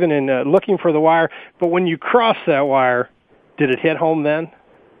driving and looking for the wire. But when you crossed that wire, did it hit home then?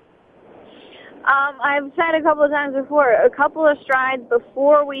 I've said a couple of times before, a couple of strides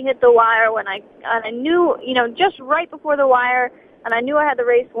before we hit the wire, when I knew, just right before the wire, and I knew I had the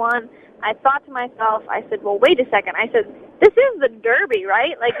race won, I thought to myself, I said, well, wait a second. I said, this is the Derby,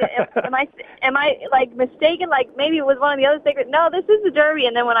 right? Like, am I like mistaken? Like maybe it was one of the other sacred. No, this is the Derby.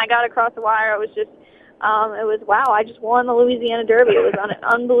 And then when I got across the wire, it was just, it was, wow, I just won the Louisiana Derby. It was an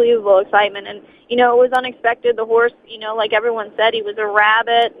unbelievable excitement. And, it was unexpected. The horse, like everyone said, he was a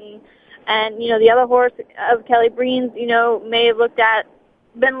rabbit. And the other horse of Kelly Breen's, may have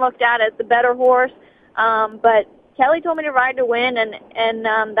been looked at as the better horse. But Kelly told me to ride to win, and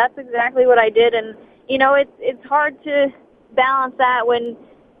that's exactly what I did. And, it's hard to balance that when,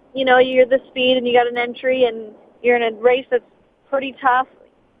 you're the speed and you got an entry and you're in a race that's pretty tough.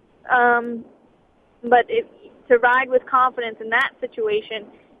 But to ride with confidence in that situation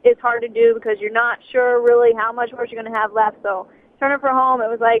is hard to do because you're not sure really how much horse you're going to have left. So turning for home, it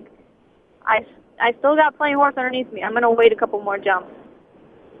was like, I still got plenty of horse underneath me. I'm going to wait a couple more jumps.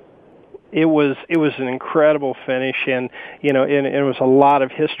 It was an incredible finish, and it was a lot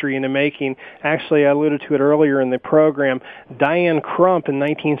of history in the making. Actually, I alluded to it earlier in the program. Diane Crump in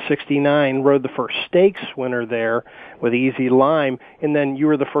 1969 rode the first stakes winner there with Easy Lime, and then you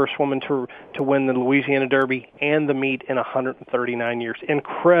were the first woman to win the Louisiana Derby and the meet in 139 years.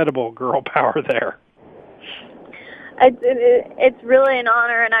 Incredible girl power there. It's really an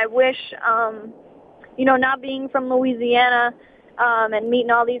honor, and I wish, not being from Louisiana, and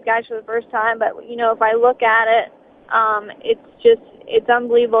meeting all these guys for the first time, but if I look at it, it's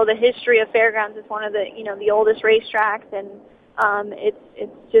unbelievable. The history of Fairgrounds is one of the the oldest racetracks, and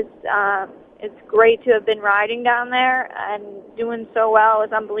it's great to have been riding down there and doing so well.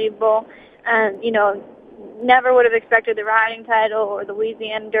 It's unbelievable, and never would have expected the riding title or the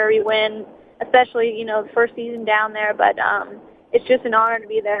Louisiana Derby win, especially the first season down there. But it's just an honor to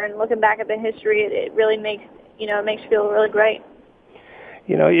be there, and looking back at the history, it really makes it makes you feel really great.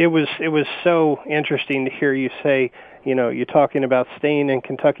 It was so interesting to hear you say, you're talking about staying in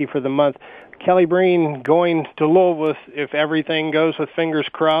Kentucky for the month. Kelly Breen going to Louisville if everything goes with fingers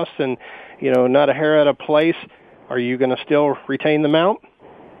crossed and, not a hair out of place. Are you going to still retain the mount?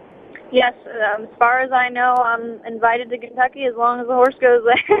 Yes, as far as I know, I'm invited to Kentucky as long as the horse goes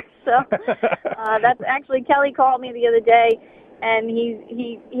there. So that's actually, Kelly called me the other day, and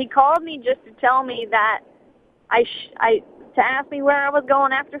he called me just to tell me that to ask me where I was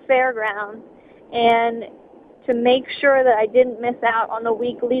going after Fairgrounds and to make sure that I didn't miss out on the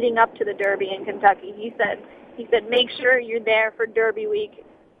week leading up to the Derby in Kentucky. He said, make sure you're there for Derby week,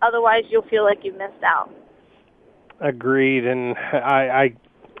 otherwise you'll feel like you've missed out. Agreed, and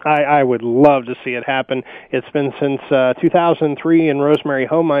I would love to see it happen. It's been since 2003, and Rosemary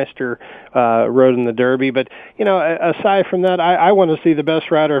Homeister rode in the Derby. But, aside from that, I want to see the best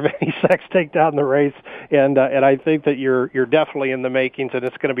rider of any sex take down the race, and I think that you're definitely in the makings, and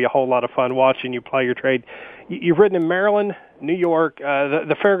it's going to be a whole lot of fun watching you ply your trade. You've ridden in Maryland, New York,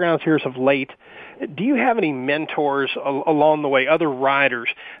 the Fairgrounds years of late. Do you have any mentors along the way, other riders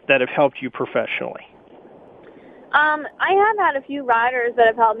that have helped you professionally? I have had a few riders that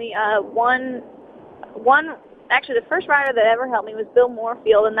have helped me. One actually the first rider that ever helped me was Bill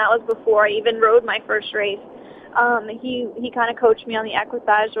Moorfield, and that was before I even rode my first race. He kind of coached me on the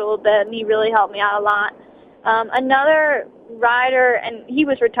equistage a little bit, and he really helped me out a lot. Another rider, and he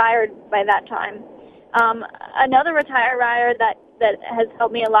was retired by that time. Another retired rider that has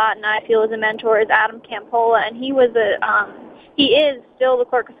helped me a lot, and I feel as a mentor, is Adam Campola, and he is still the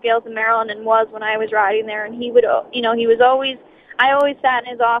clerk of scales in Maryland, and was when I was riding there. And he would, I always sat in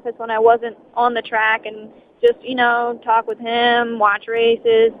his office when I wasn't on the track, and just talk with him, watch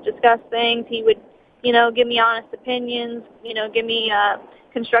races, discuss things. He would give me honest opinions, give me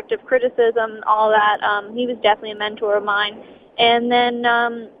constructive criticism, all that. He was definitely a mentor of mine. And then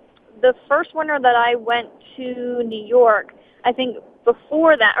the first winter that I went to New York, I think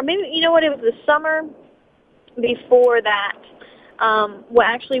before that, or maybe, it was the summer before that,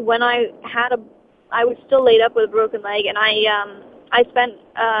 when I was still laid up with a broken leg, and I spent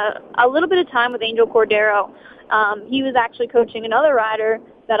a little bit of time with Angel Cordero. He was actually coaching another rider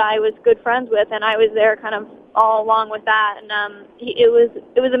that I was good friends with, and I was there kind of all along with that. And it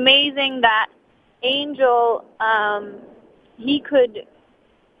was amazing that Angel, you could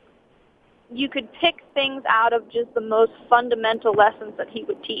pick things out of just the most fundamental lessons that he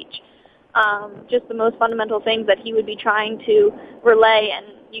would teach, just the most fundamental things that he would be trying to relay, and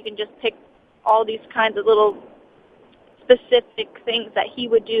you can just pick all these kinds of little specific things that he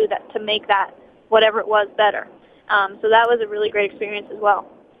would do to make that, whatever it was, better. So that was a really great experience as well.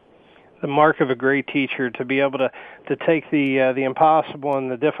 The mark of a great teacher, to be able to take the impossible and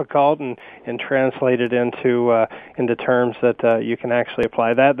the difficult and translate it into terms that you can actually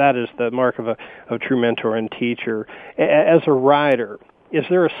apply. That is the mark of a true mentor and teacher. As a rider, is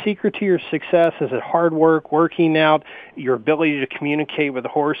there a secret to your success? Is it hard work, working out, your ability to communicate with the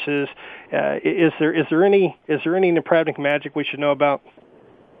horses? Is there any Napravnik magic we should know about?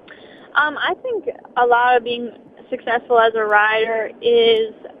 I think a lot of being successful as a rider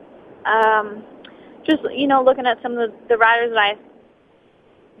is just looking at some of the riders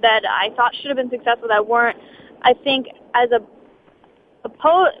that I thought should have been successful that weren't. I think as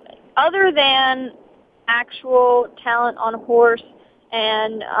other than actual talent on horse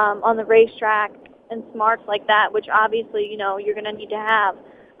and on the racetrack and smarts like that, which obviously you're going to need to have,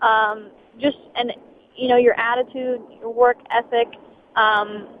 your attitude, your work ethic.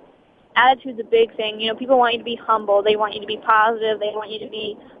 Attitude's a big thing. People want you to be humble. They want you to be positive. They want you to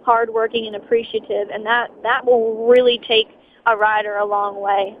be hardworking and appreciative, and that will really take a rider a long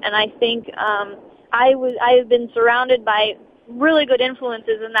way. And I think I have been surrounded by really good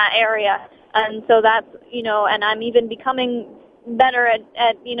influences in that area, and so that's and I'm even becoming better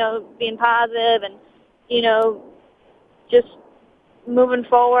at being positive and just moving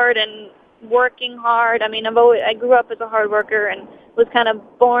forward and working hard. I mean, I grew up as a hard worker and was kind of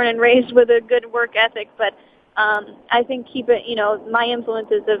born and raised with a good work ethic, but I think my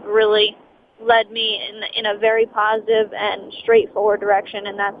influences have really led me in a very positive and straightforward direction,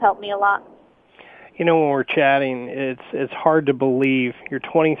 and that's helped me a lot. When we're chatting, it's hard to believe. You're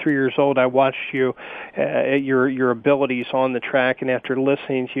 23 years old. I watched you, your abilities on the track, and after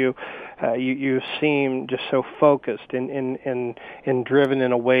listening to you, you seem just so focused and driven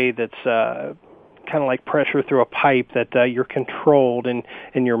in a way that's kind of like pressure through a pipe, that you're controlled and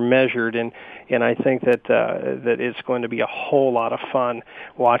you're measured, and I think that it's going to be a whole lot of fun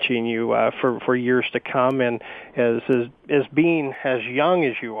watching you for years to come. And as being as young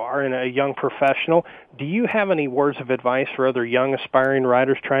as you are and a young professional, do you have any words of advice for other young aspiring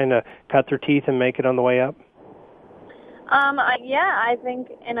riders trying to cut their teeth and make it on the way up?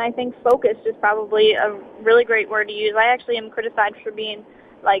 I think focused is probably a really great word to use. I actually am criticized for being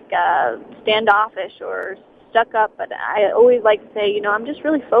standoffish or stuck up, but I always like to say, I'm just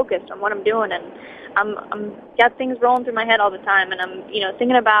really focused on what I'm doing, and I'm got things rolling through my head all the time, and I'm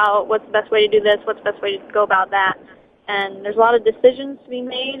thinking about what's the best way to do this, what's the best way to go about that. And there's a lot of decisions to be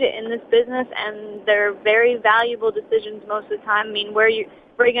made in this business, and they're very valuable decisions most of the time. I mean, where are you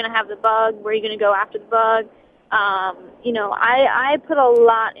going to have the bug? Where are you going to go after the bug? I put a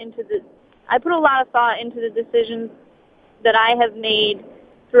lot of thought into the decisions that I have made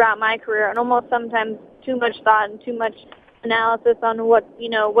throughout my career, and almost sometimes too much thought and too much analysis on what's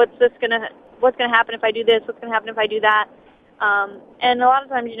going to happen if I do this, what's going to happen if I do that. And a lot of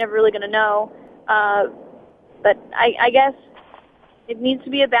times you're never really going to know. But I guess it needs to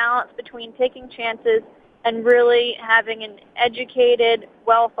be a balance between taking chances and really having an educated,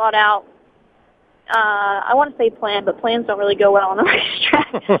 well thought out, I want to say plan, but plans don't really go well on the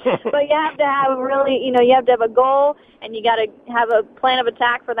racetrack. But you have to have you have to have a goal, and you got to have a plan of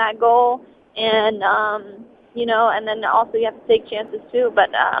attack for that goal, and and then also you have to take chances too. But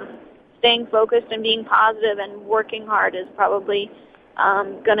staying focused and being positive and working hard is probably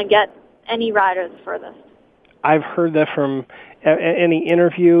going to get any rider the furthest. I've heard that from any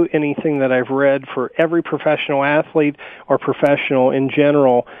interview, anything that I've read, for every professional athlete or professional in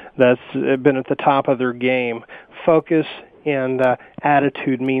general that's been at the top of their game. Focus and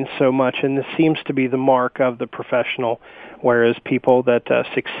attitude means so much, and this seems to be the mark of the professional, whereas people that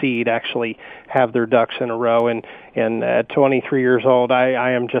succeed actually have their ducks in a row. And at 23 years old,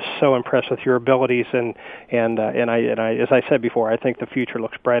 I am just so impressed with your abilities, and I, as I said before, I think the future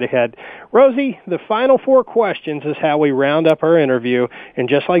looks bright ahead. Rosie, the final 4 questions is how we round up our interview, and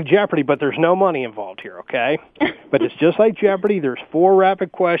just like Jeopardy, but there's no money involved here, okay? But it's just like Jeopardy. There's 4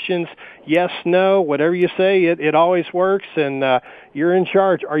 rapid questions. Yes, no, whatever you say, it always works, and you're in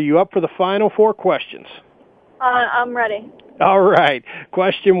charge. Are you up for the final 4 questions? I'm ready. All right.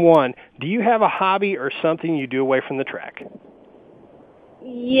 Question 1. Do you have a hobby or something you do away from the track?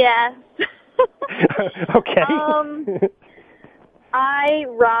 Yes. Okay. I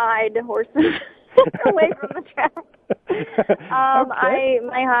ride horses away from the track. Okay.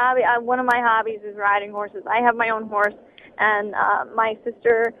 One of my hobbies is riding horses. I have my own horse, and my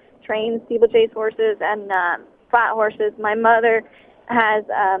sister trains steeplechase horses and flat horses. My mother has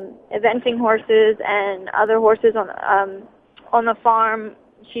eventing horses and other horses on the farm.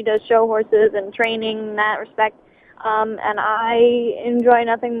 She does show horses and training in that respect. And I enjoy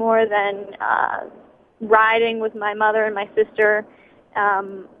nothing more than riding with my mother and my sister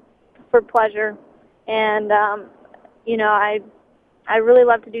for pleasure. And, I really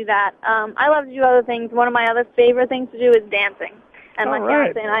love to do that. I love to do other things. One of my other favorite things to do is dancing. And my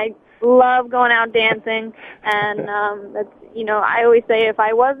fiance and I love going out dancing. And that's, I always say if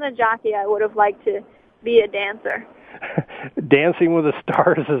I wasn't a jockey, I would have liked to be a dancer. Dancing with the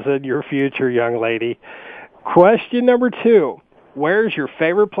Stars is in your future, young lady. Question number 2. Where's your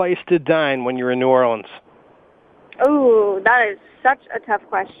favorite place to dine when you're in New Orleans? Oh, that is such a tough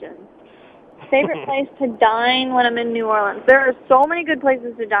question. Favorite place to dine when I'm in New Orleans? There are so many good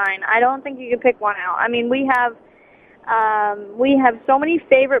places to dine. I don't think you could pick one out. I mean, we have so many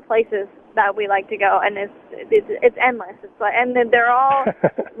favorite places that we like to go, and it's endless. It's like, and they're all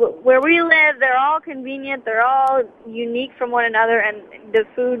where we live. They're all convenient. They're all unique from one another, and the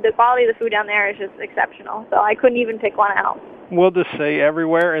quality of the food down there is just exceptional. So I couldn't even pick one out. We'll just say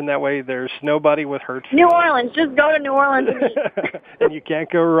everywhere, and that way there's nobody with hurt feelings. New Orleans, just go to New Orleans and eat. And you can't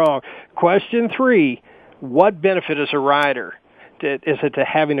go wrong. Question 3: what benefit as a rider is it to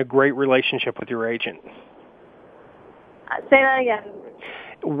having a great relationship with your agent? Say that again.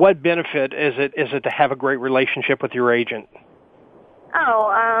 What benefit is it to have a great relationship with your agent? Well,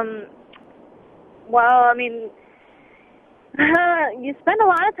 I mean, you spend a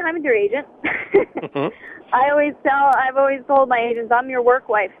lot of time with your agent. Mm-hmm. I've always told my agents, I'm your work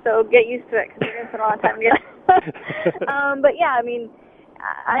wife, so get used to it because you're going to spend a lot of time together. But yeah, I mean,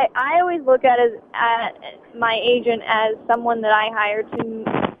 I always look at my agent as someone that I hire to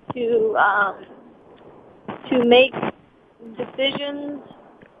make decisions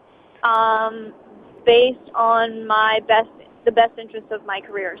based on the best interests of my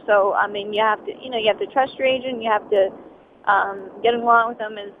career. So I mean, you have to trust your agent. You have to getting along with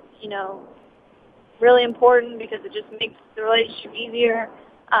them is really important because it just makes the relationship easier.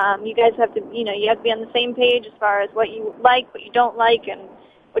 You guys have to you have to be on the same page as far as what you like, what you don't like, and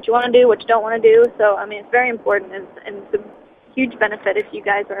what you want to do, what you don't want to do. So I mean, it's very important, and it's a huge benefit if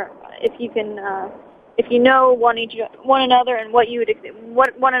you know one another and what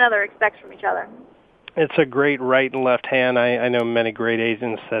one another expects from each other. It's a great right and left hand. I know many great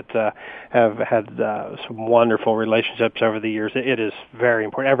agents that have had some wonderful relationships over the years. It is very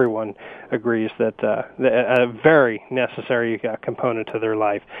important. Everyone agrees that a very necessary component to their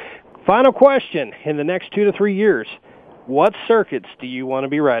life. Final question. In the next 2 to 3 years, what circuits do you want to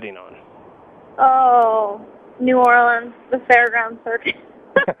be riding on? Oh, New Orleans, the fairground circuit.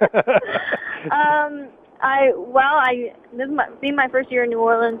 This is my first year in New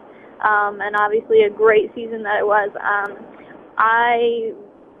Orleans, and obviously a great season that it was.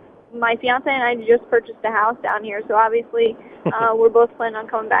 My fiance and I just purchased a house down here, so obviously we're both planning on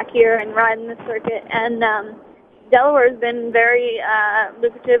coming back here and riding the circuit. And Delaware has been very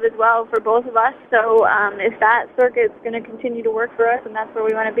lucrative as well for both of us. So if that circuit's going to continue to work for us, and that's where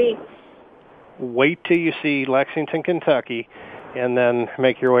we want to be. Wait till you see Lexington, Kentucky, and then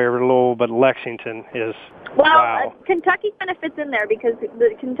make your way over to Louisville. But Lexington is wow. Kentucky kind of fits in there because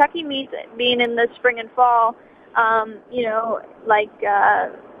the Kentucky meets being in the spring and fall.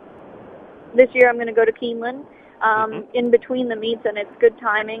 This year I'm going to go to Keeneland in between the meets, and it's good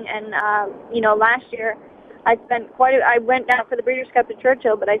timing. And last year I went down for the Breeders' Cup to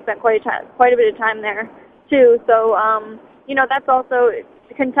Churchill, but I spent quite a bit of time there too. So that's also,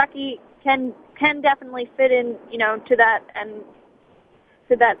 Kentucky can definitely fit in, to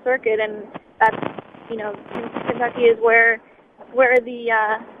that circuit, and that's, Kentucky is where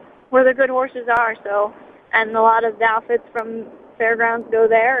the good horses are. So, and a lot of the outfits from fairgrounds go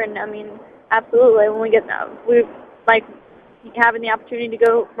there, and I mean, absolutely, when we like having the opportunity to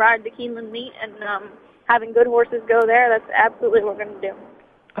go ride the Keeneland meet and having good horses go there. That's absolutely what we're going to do.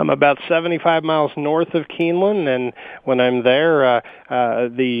 I'm about 75 miles north of Keeneland, and when I'm there,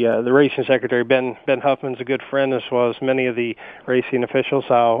 the racing secretary, Ben Huffman's a good friend, as well as many of the racing officials.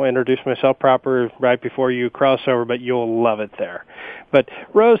 I'll introduce myself proper right before you cross over, but you'll love it there. But,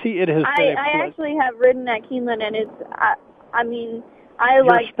 Rosie, it has been I actually have ridden at Keeneland, and I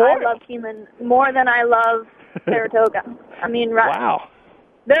love Keeneland more than I love Saratoga. I mean, wow.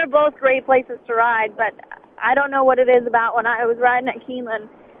 They're both great places to ride, but I don't know what it is about when I was riding at Keeneland.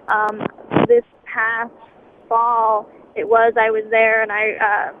 This past fall, I was there, and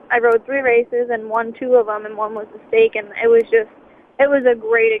I rode 3 races and won 2 of them, and one was the stake, and it was a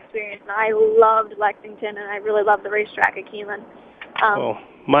great experience. And I loved Lexington, and I really loved the racetrack at Keeneland. Well,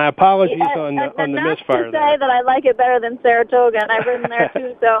 my apologies on the misfire. Not to say that I like it better than Saratoga, and I've ridden there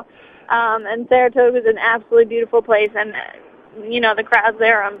too. So, and Saratoga is an absolutely beautiful place, and the crowds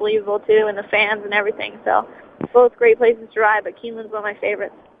there are unbelievable too, and the fans and everything. So, both great places to ride, but Keeneland's one of my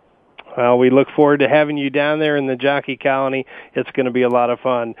favorites. Well, we look forward to having you down there in the jockey colony. It's going to be a lot of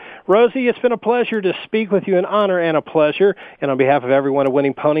fun. Rosie, it's been a pleasure to speak with you, an honor and a pleasure. And on behalf of everyone at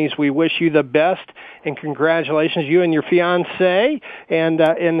Winning Ponies, we wish you the best and congratulations, you and your fiancée, and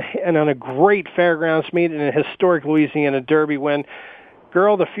on a great fairgrounds meet and a historic Louisiana Derby win.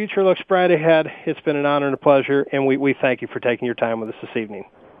 Girl, the future looks bright ahead. It's been an honor and a pleasure, and we thank you for taking your time with us this evening.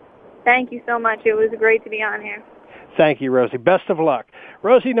 Thank you so much. It was great to be on here. Thank you, Rosie. Best of luck.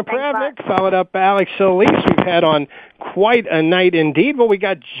 Rosie Napravnik followed up Alex Solis. We've had on quite a night indeed. Well, we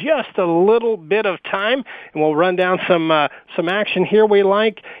got just a little bit of time, and we'll run down some action here we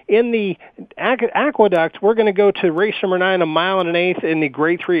like. In the Aqueduct, we're going to go to race number 9, 1 1/8 in the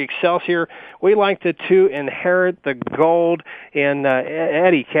Grade 3 Excelsior. We like the 2 Inherit the Gold, and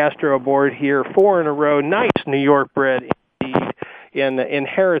Eddie Castro aboard here, 4 in a row. Nice New York bred indeed. And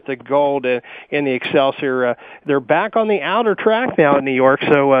Inherit the Gold in the Excelsior. They're back on the outer track now in New York,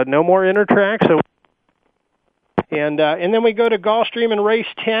 so no more inner track. So, and then we go to Gulfstream in race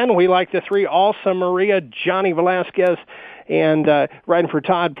 10. We like the 3 Alsa Maria, Johnny Velasquez, and riding for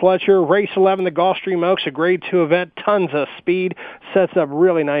Todd Pletcher. Race 11, the Gulfstream Oaks, a Grade 2 event, tons of speed, sets up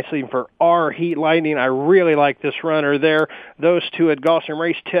really nicely for our Heat Lightning. I really like this runner there. Those 2 at Gulfstream.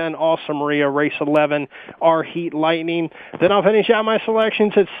 Race 10, Alsa Maria. Race 11, our Heat Lightning. Then I'll finish out my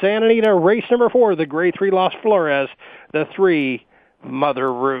selections at Santa Anita. Race number 4, the Grade 3 Los Flores, the 3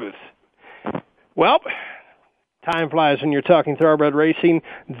 Mother Ruth. Well, time flies when you're talking thoroughbred racing.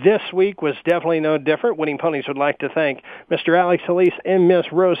 This week was definitely no different. Winning Ponies would like to thank Mr. Alex Solis and Miss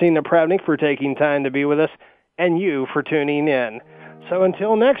Rosie Napravnik for taking time to be with us, and you for tuning in. So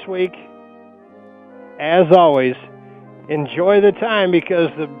until next week, as always, enjoy the time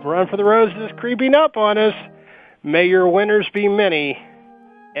because the run for the roses is creeping up on us. May your winners be many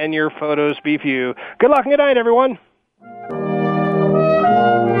and your photos be few. Good luck and good night, everyone.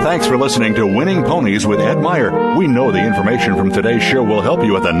 Thanks for listening to Winning Ponies with Ed Meyer. We know the information from today's show will help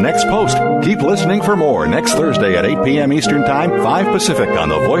you at the next post. Keep listening for more next Thursday at 8 p.m. Eastern Time, 5 Pacific on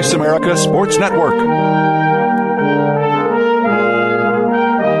the Voice America Sports Network.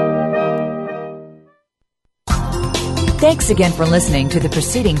 Thanks again for listening to the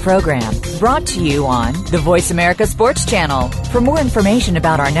preceding program, brought to you on the Voice America Sports Channel. For more information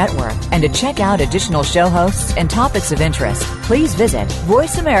about our network and to check out additional show hosts and topics of interest, please visit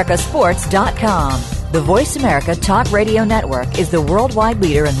voiceamericasports.com. The Voice America Talk Radio Network is the worldwide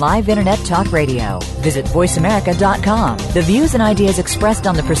leader in live Internet talk radio. Visit voiceamerica.com. The views and ideas expressed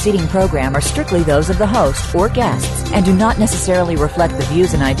on the preceding program are strictly those of the host or guests and do not necessarily reflect the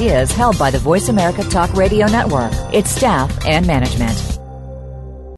views and ideas held by the Voice America Talk Radio Network, its staff, and management.